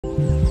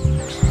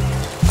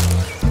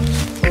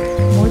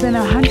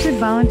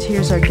Interested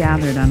volunteers are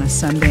gathered on a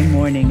Sunday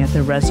morning at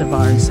the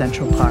reservoir in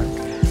Central Park.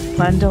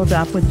 Bundled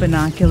up with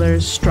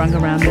binoculars strung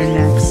around their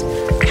necks,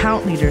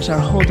 count leaders are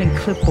holding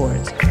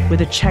clipboards with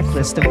a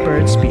checklist of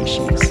bird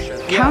species.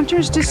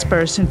 Counters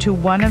disperse into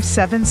one of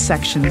 7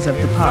 sections of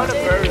the park.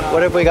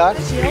 What have we got?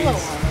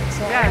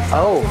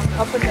 Oh.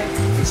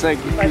 It's like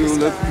if you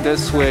look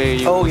this way.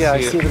 You Oh yeah,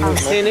 I see the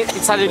movement.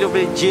 It's a little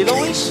bit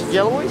yellowish.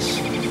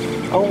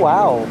 Oh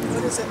wow.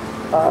 What is it?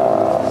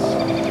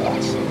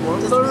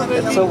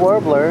 It's a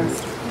warbler.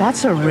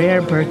 That's a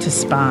rare bird to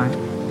spot,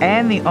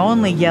 and the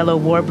only yellow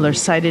warbler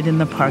sighted in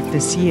the park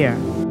this year.